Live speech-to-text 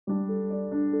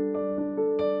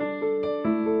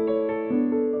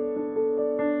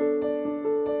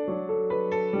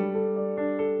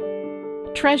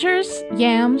Treasures,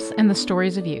 yams, and the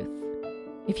stories of youth.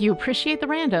 If you appreciate the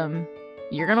random,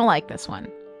 you're going to like this one.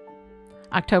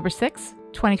 October 6,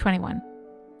 2021.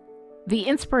 The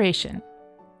inspiration,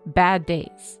 bad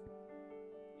days.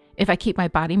 If I keep my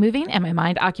body moving and my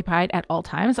mind occupied at all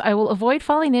times, I will avoid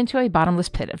falling into a bottomless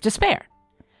pit of despair.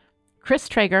 Chris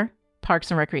Traeger, Parks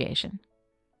and Recreation.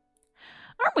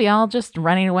 Aren't we all just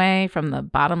running away from the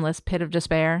bottomless pit of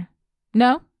despair?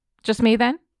 No? Just me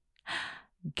then?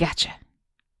 Gotcha.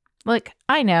 Look,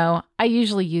 I know I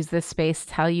usually use this space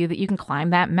to tell you that you can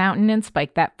climb that mountain and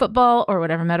spike that football or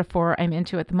whatever metaphor I'm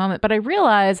into at the moment, but I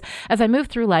realize as I move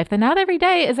through life that not every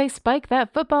day is a spike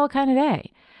that football kind of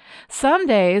day. Some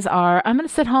days are, I'm going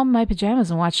to sit home in my pajamas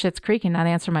and watch Schitt's Creek and not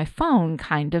answer my phone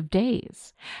kind of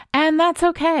days. And that's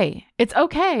okay. It's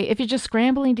okay if you're just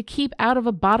scrambling to keep out of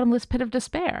a bottomless pit of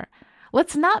despair.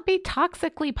 Let's not be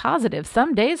toxically positive.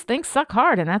 Some days things suck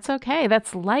hard and that's okay.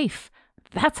 That's life.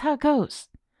 That's how it goes.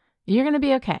 You're going to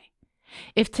be okay.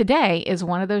 If today is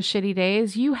one of those shitty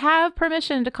days, you have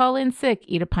permission to call in sick,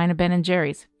 eat a pint of Ben &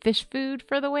 Jerry's, fish food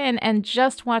for the win, and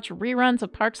just watch reruns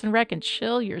of Parks and Rec and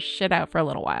chill your shit out for a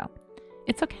little while.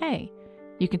 It's okay.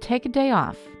 You can take a day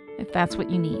off if that's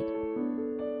what you need.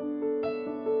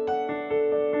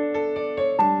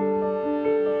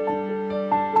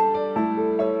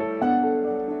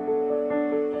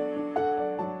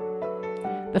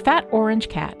 The Fat Orange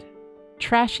Cat,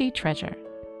 Trashy Treasure.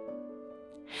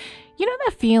 You know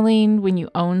that feeling when you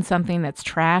own something that's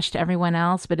trash to everyone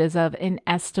else but is of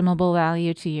inestimable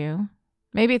value to you?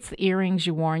 Maybe it's the earrings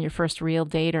you wore on your first real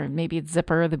date, or maybe it's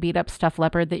Zipper, the beat-up stuffed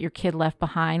leopard that your kid left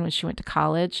behind when she went to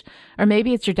college, or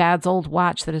maybe it's your dad's old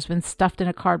watch that has been stuffed in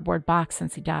a cardboard box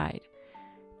since he died.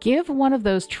 Give one of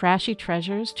those trashy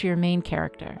treasures to your main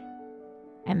character,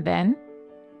 and then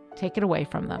take it away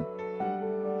from them.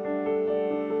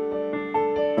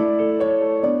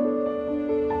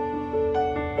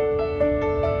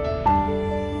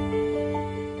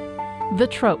 The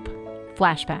trope,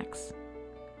 flashbacks.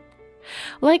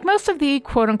 Like most of the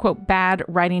quote-unquote bad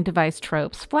writing device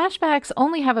tropes, flashbacks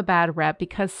only have a bad rep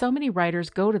because so many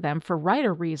writers go to them for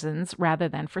writer reasons rather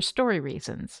than for story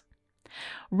reasons.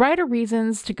 Writer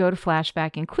reasons to go to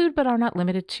flashback include but are not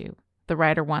limited to: the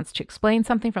writer wants to explain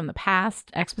something from the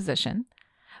past, exposition.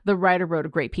 The writer wrote a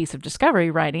great piece of discovery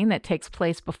writing that takes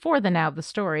place before the now of the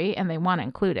story and they want to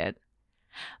include it.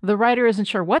 The writer isn't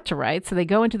sure what to write, so they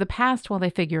go into the past while they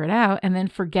figure it out and then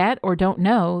forget or don't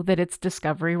know that it's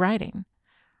discovery writing.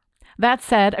 That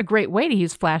said, a great way to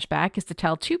use flashback is to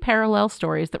tell two parallel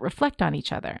stories that reflect on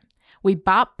each other. We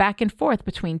bop back and forth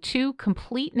between two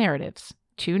complete narratives,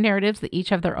 two narratives that each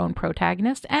have their own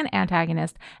protagonist and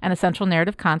antagonist and a central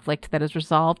narrative conflict that is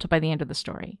resolved by the end of the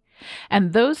story.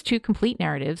 And those two complete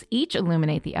narratives each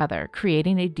illuminate the other,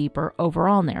 creating a deeper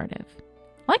overall narrative.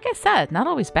 Like I said, not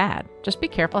always bad. Just be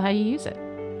careful how you use it.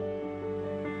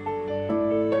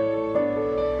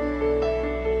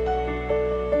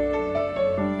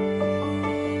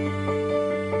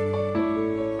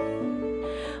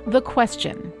 The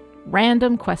question.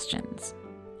 Random questions.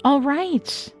 All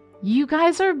right. You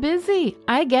guys are busy.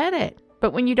 I get it.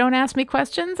 But when you don't ask me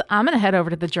questions, I'm going to head over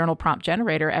to the journal prompt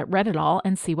generator at Reddit all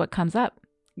and see what comes up.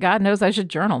 God knows I should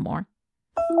journal more.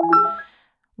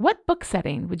 What book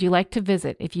setting would you like to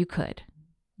visit if you could?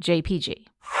 JPG.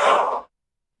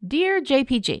 Dear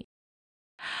JPG,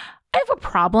 I have a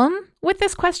problem with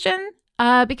this question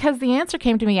because the answer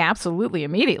came to me absolutely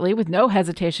immediately with no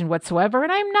hesitation whatsoever,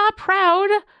 and I'm not proud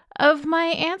of my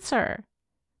answer.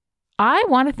 I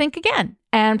want to think again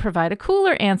and provide a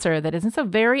cooler answer that isn't so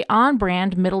very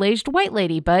on-brand middle-aged white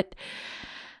lady, but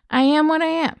I am what I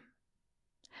am.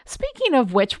 Speaking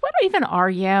of which, what even are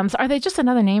yams? Are they just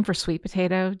another name for sweet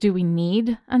potato? Do we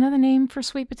need another name for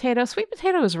sweet potato? Sweet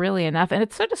potato is really enough, and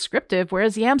it's so descriptive,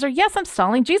 whereas yams are, yes, I'm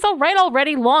stalling. Geez, I'll write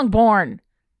already, Longborn.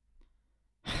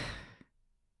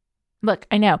 Look,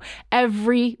 I know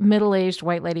every middle-aged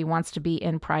white lady wants to be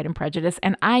in Pride and Prejudice,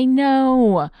 and I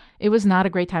know it was not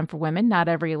a great time for women. Not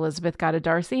every Elizabeth got a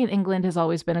Darcy, and England has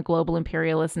always been a global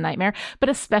imperialist nightmare, but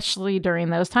especially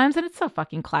during those times, and it's so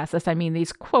fucking classist. I mean,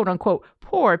 these quote-unquote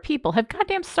poor people have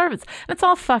goddamn servants, and it's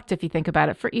all fucked if you think about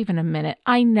it for even a minute.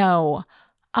 I know.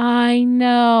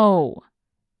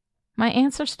 My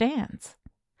answer stands.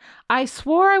 I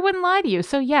swore I wouldn't lie to you,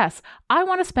 so yes, I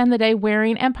want to spend the day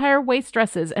wearing empire waist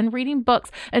dresses and reading books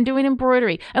and doing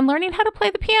embroidery and learning how to play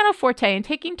the pianoforte and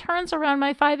taking turns around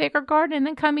my 5-acre garden and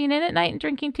then coming in at night and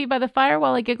drinking tea by the fire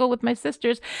while I giggle with my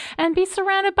sisters and be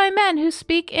surrounded by men who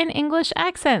speak in English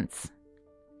accents.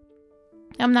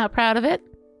 I'm not proud of it,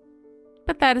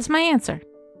 but that is my answer.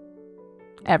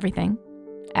 Everything,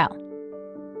 L.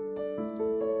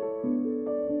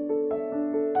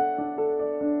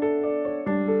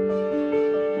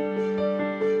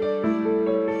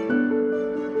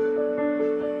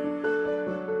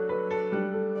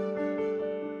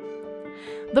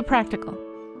 The practical.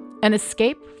 An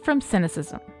escape from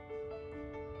cynicism.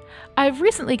 I've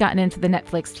recently gotten into the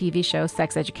Netflix TV show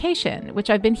Sex Education, which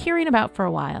I've been hearing about for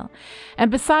a while. And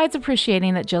besides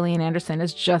appreciating that Gillian Anderson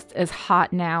is just as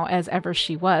hot now as ever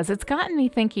she was, it's gotten me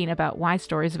thinking about why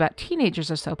stories about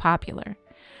teenagers are so popular.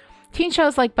 Teen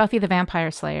shows like Buffy the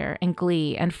Vampire Slayer and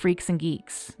Glee and Freaks and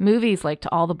Geeks, movies like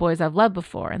To All the Boys I've Loved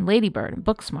Before and Lady Bird and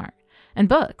Booksmart, and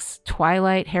books,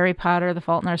 Twilight, Harry Potter, The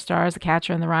Fault in Our Stars, The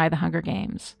Catcher in the Rye, The Hunger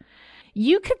Games.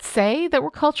 You could say that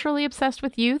we're culturally obsessed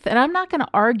with youth, and I'm not going to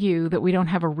argue that we don't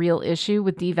have a real issue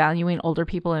with devaluing older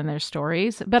people and their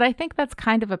stories, but I think that's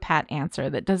kind of a pat answer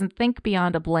that doesn't think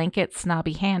beyond a blanket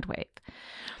snobby handwave.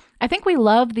 I think we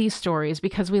love these stories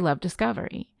because we love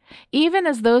discovery. Even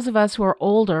as those of us who are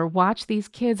older watch these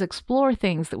kids explore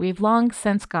things that we've long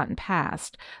since gotten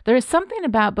past, there is something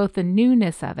about both the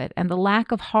newness of it and the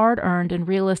lack of hard-earned and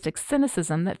realistic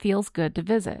cynicism that feels good to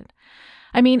visit.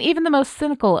 I mean, even the most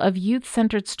cynical of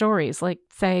youth-centered stories, like,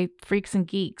 say, Freaks and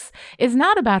Geeks, is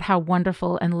not about how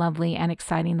wonderful and lovely and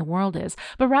exciting the world is,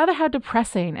 but rather how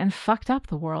depressing and fucked up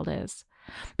the world is.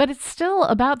 But it's still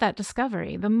about that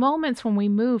discovery, the moments when we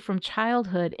move from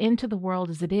childhood into the world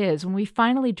as it is, when we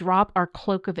finally drop our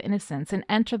cloak of innocence and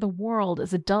enter the world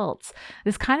as adults,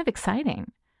 is kind of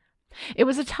exciting. It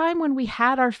was a time when we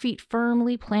had our feet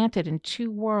firmly planted in two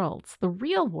worlds, the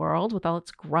real world with all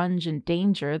its grunge and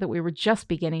danger that we were just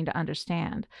beginning to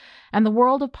understand, and the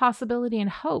world of possibility and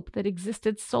hope that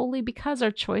existed solely because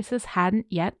our choices hadn't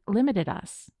yet limited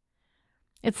us.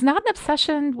 It's not an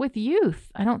obsession with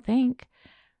youth, I don't think.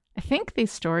 I think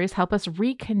these stories help us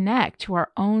reconnect to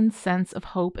our own sense of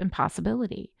hope and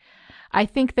possibility. I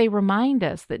think they remind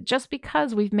us that just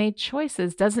because we've made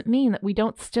choices doesn't mean that we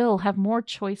don't still have more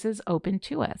choices open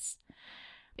to us.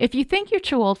 If you think you're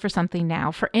too old for something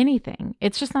now, for anything,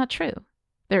 it's just not true.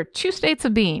 There are two states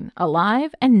of being,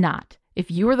 alive and not.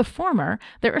 If you are the former,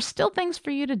 there are still things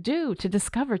for you to do, to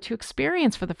discover, to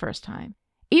experience for the first time,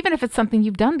 even if it's something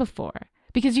you've done before,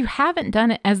 because you haven't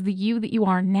done it as the you that you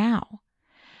are now.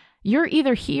 You're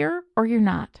either here or you're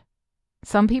not.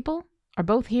 Some people are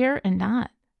both here and not,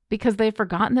 because they've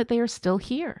forgotten that they are still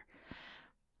here.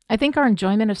 I think our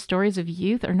enjoyment of stories of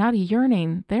youth are not a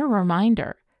yearning, they're a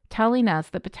reminder, telling us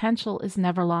that potential is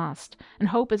never lost, and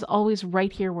hope is always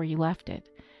right here where you left it.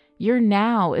 Your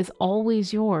now is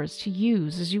always yours to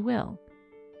use as you will.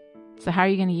 So how are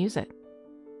you going to use it?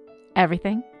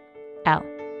 Everything. L.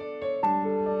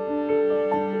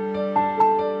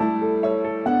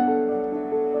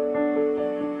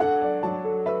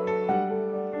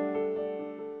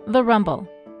 The Rumble.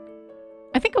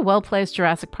 I think a well-placed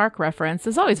Jurassic Park reference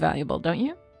is always valuable, don't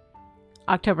you?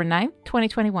 October 9th,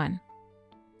 2021.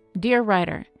 Dear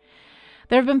writer,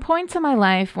 there have been points in my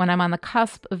life when I'm on the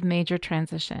cusp of major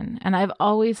transition, and I've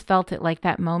always felt it like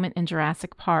that moment in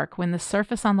Jurassic Park when the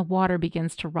surface on the water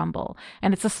begins to rumble,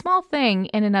 and it's a small thing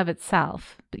in and of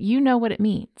itself, but you know what it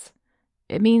means.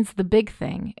 It means the big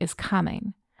thing is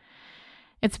coming.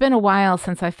 It's been a while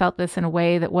since I felt this in a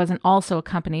way that wasn't also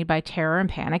accompanied by terror and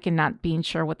panic and not being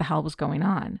sure what the hell was going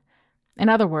on. In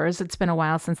other words, it's been a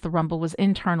while since the rumble was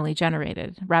internally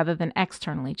generated rather than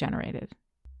externally generated.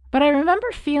 But I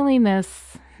remember feeling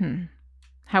this,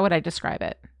 how would I describe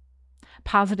it?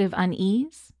 Positive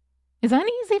unease? Is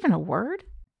unease even a word?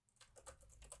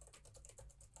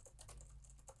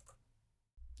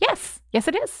 Yes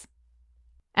it is.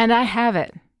 And I have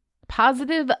it.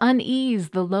 Positive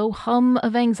unease, the low hum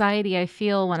of anxiety I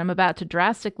feel when I'm about to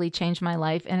drastically change my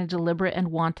life in a deliberate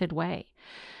and wanted way.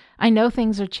 I know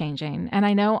things are changing, and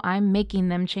I know I'm making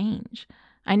them change.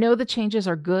 I know the changes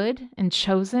are good and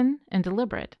chosen and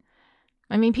deliberate.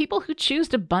 I mean, people who choose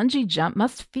to bungee jump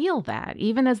must feel that,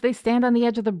 even as they stand on the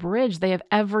edge of the bridge they have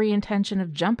every intention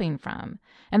of jumping from,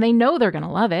 and they know they're going to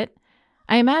love it.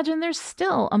 I imagine there's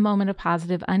still a moment of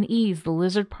positive unease, the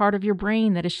lizard part of your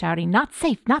brain that is shouting, not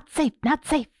safe, not safe, not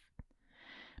safe.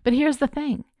 But here's the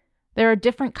thing. There are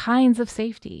different kinds of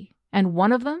safety, and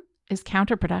one of them is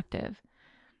counterproductive.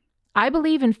 I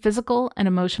believe in physical and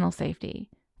emotional safety.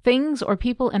 Things or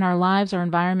people in our lives or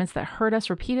environments that hurt us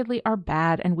repeatedly are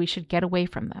bad, and we should get away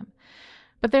from them.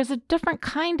 But there's a different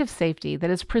kind of safety that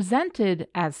is presented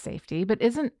as safety, but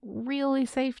isn't really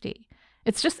safety.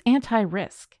 It's just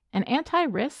anti-risk. And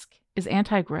anti-risk is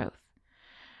anti-growth.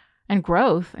 And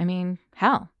growth, I mean,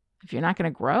 hell, if you're not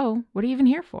going to grow, what are you even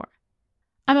here for?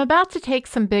 I'm about to take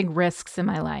some big risks in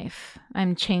my life.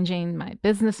 I'm changing my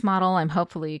business model. I'm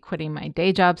hopefully quitting my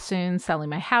day job soon, selling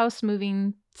my house,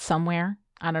 moving somewhere.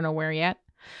 I don't know where yet.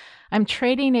 I'm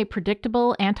trading a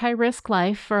predictable anti-risk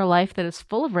life for a life that is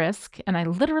full of risk, and I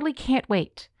literally can't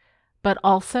wait. But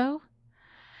also,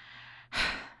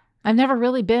 I've never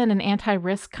really been an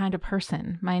anti-risk kind of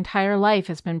person. My entire life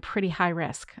has been pretty high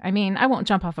risk. I mean, I won't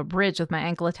jump off a bridge with my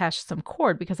ankle attached to some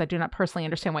cord because I do not personally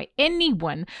understand why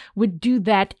anyone would do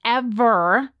that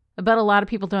ever. But a lot of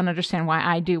people don't understand why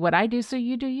I do what I do, so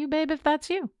you do you, babe, if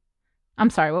that's you. I'm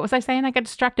sorry, what was I saying? I got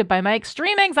distracted by my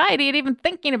extreme anxiety at even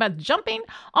thinking about jumping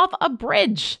off a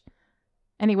bridge.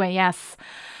 Anyway, yes,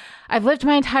 I've lived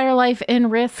my entire life in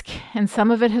risk, and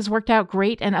some of it has worked out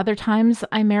great, and other times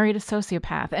I married a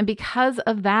sociopath. And because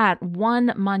of that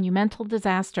one monumental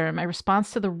disaster, my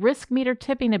response to the risk meter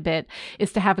tipping a bit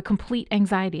is to have a complete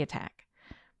anxiety attack.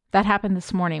 That happened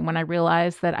this morning when I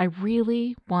realized that I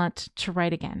really want to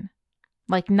write again.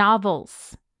 Like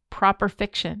novels, proper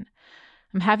fiction.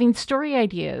 I'm having story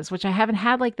ideas, which I haven't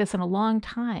had like this in a long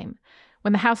time.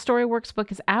 When the How Storyworks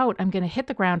book is out, I'm going to hit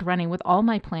the ground running with all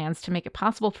my plans to make it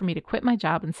possible for me to quit my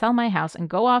job and sell my house and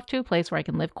go off to a place where I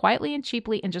can live quietly and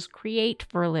cheaply and just create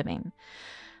for a living.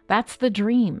 That's the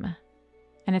dream.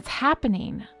 And it's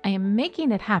happening. I am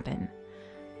making it happen.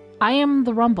 I am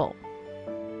the rumble.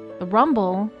 The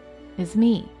rumble is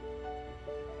me.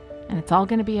 And it's all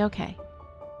going to be okay.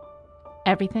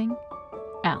 Everything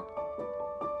else.